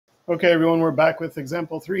Okay, everyone, we're back with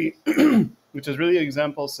example 3, which is really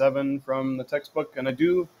example 7 from the textbook. And I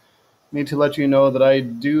do need to let you know that I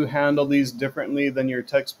do handle these differently than your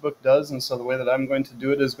textbook does. And so the way that I'm going to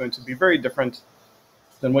do it is going to be very different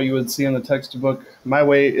than what you would see in the textbook. My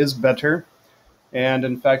way is better. And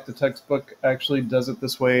in fact, the textbook actually does it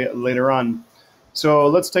this way later on. So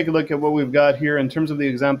let's take a look at what we've got here in terms of the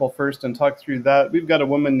example first and talk through that. We've got a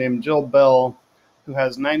woman named Jill Bell who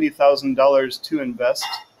has $90,000 to invest.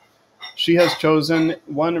 She has chosen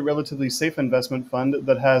one relatively safe investment fund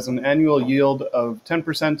that has an annual yield of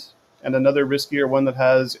 10% and another riskier one that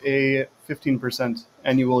has a 15%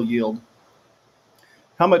 annual yield.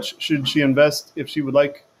 How much should she invest if she would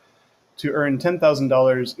like to earn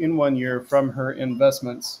 $10,000 in 1 year from her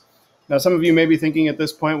investments? Now, some of you may be thinking at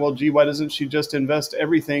this point, well, gee, why doesn't she just invest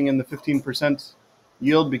everything in the 15%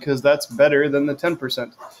 yield, because that's better than the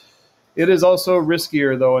 10%? It is also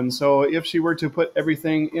riskier, though, and so if she were to put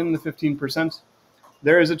everything in the 15%,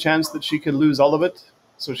 there is a chance that she could lose all of it.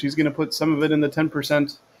 So she's going to put some of it in the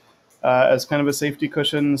 10% as kind of a safety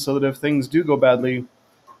cushion so that if things do go badly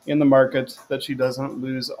in the market, that she doesn't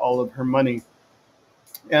lose all of her money.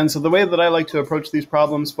 And so the way that I like to approach these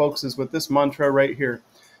problems, folks, is with this mantra right here.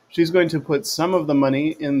 She's going to put some of the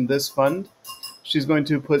money in this fund. She's going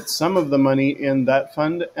to put some of the money in that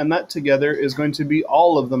fund, and that together is going to be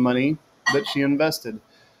all of the money that she invested.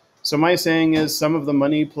 So my saying is some of the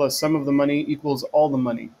money plus some of the money equals all the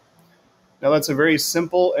money. Now that's a very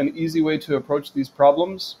simple and easy way to approach these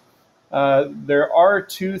problems. There are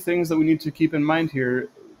two things that we need to keep in mind here.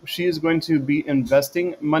 She is going to be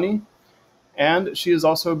investing money, and she is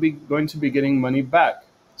also going to be getting money back.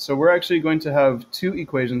 So we're actually going to have two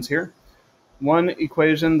equations here. One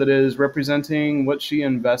equation that is representing what she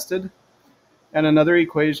invested, and another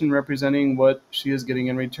equation representing what she is getting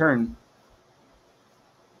in return.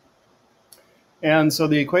 And so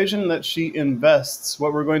the equation that she invests,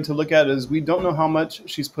 what we're going to look at is we don't know how much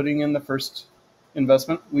she's putting in the first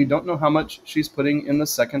investment. We don't know how much she's putting in the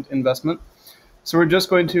second investment. So we're just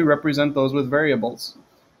going to represent those with variables.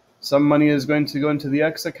 Some money is going to go into the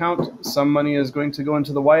X account. Some money is going to go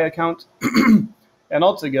into the Y account. And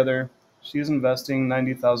altogether, she is investing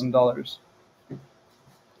 $90,000.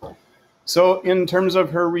 So in terms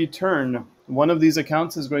of her return, one of these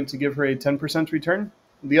accounts is going to give her a 10% return.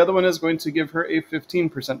 The other one is going to give her a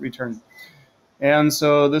 15% return. And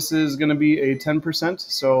so this is going to be a 10%.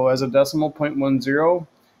 So as a decimal, 0.10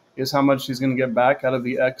 is how much she's going to get back out of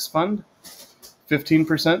the X fund.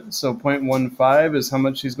 15%, so 0.15 is how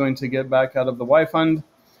much she's going to get back out of the Y fund.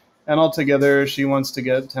 And altogether, she wants to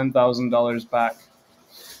get $10,000 back.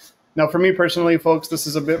 Now, for me personally, folks, this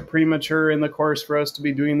is a bit premature in the course for us to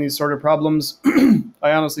be doing these sort of problems.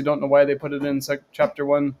 I honestly don't know why they put it in chapter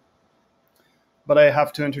 1, but I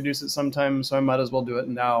have to introduce it sometime, so I might as well do it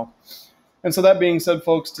now. And so that being said,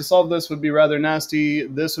 folks, to solve this would be rather nasty.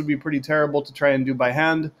 This would be pretty terrible to try and do by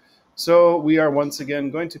hand. So we are once again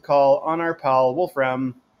going to call on our pal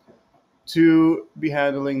Wolfram to be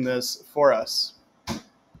handling this for us.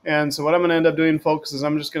 And so what I'm going to end up doing, folks, is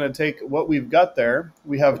I'm just going to take what we've got there.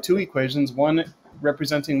 We have two equations, one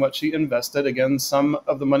representing what she invested. Again, sum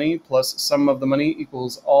of the money plus sum of the money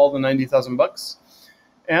equals all the 90,000 bucks.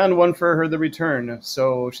 And one for her, the return.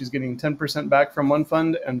 So she's getting 10% back from one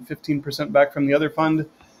fund and 15% back from the other fund,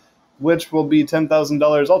 which will be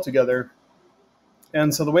 $10,000 altogether.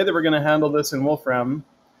 And so the way that we're going to handle this in Wolfram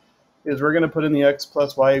is we're going to put in the X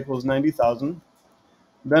plus Y equals 90,000.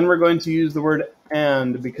 Then we're going to use the word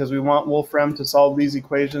and because we want Wolfram to solve these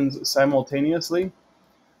equations simultaneously.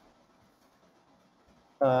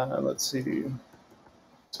 Let's see.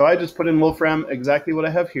 So I just put in Wolfram exactly what I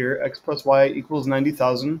have here, X plus Y equals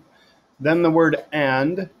 90,000. Then the word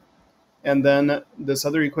and then this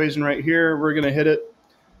other equation right here, we're going to hit it,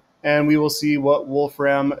 and we will see what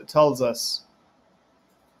Wolfram tells us.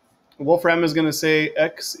 Wolfram is going to say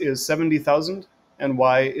X is 70,000 and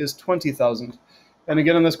Y is 20,000. And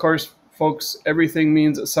again, in this course, folks, everything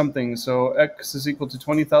means something. So X is equal to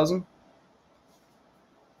 20,000.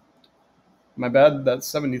 My bad, that's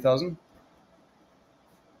 70,000.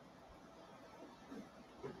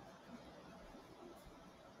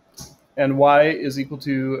 And Y is equal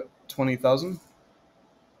to 20,000.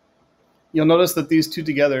 You'll notice that these two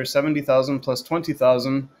together, 70,000 plus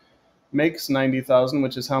 20,000, makes 90,000,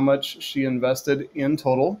 which is how much she invested in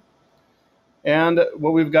total. And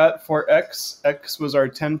what we've got for X was our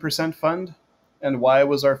 10% fund, and Y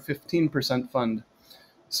was our 15% fund.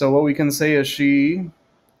 So what we can say is she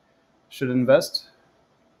should invest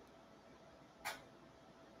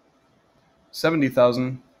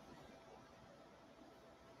 70,000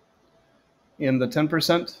 in the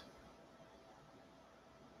 10%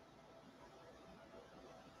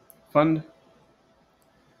 fund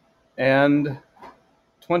and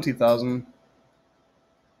 20,000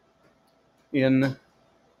 in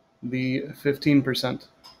the 15%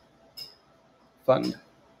 fund.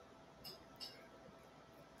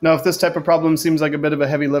 Now, if this type of problem seems like a bit of a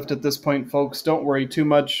heavy lift at this point, folks, don't worry too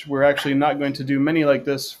much. We're actually not going to do many like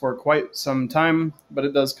this for quite some time, but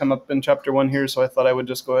it does come up in chapter 1 here, so I thought I would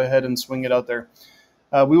just go ahead and swing it out there.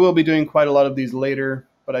 We will be doing quite a lot of these later,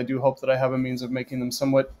 but I do hope that I have a means of making them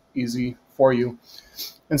somewhat easy for you.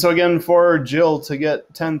 And so again, for Jill to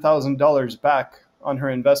get $10,000 back on her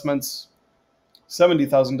investments,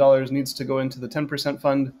 $70,000 needs to go into the 10%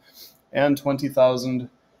 fund and $20,000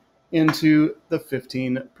 into the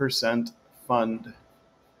 15% fund.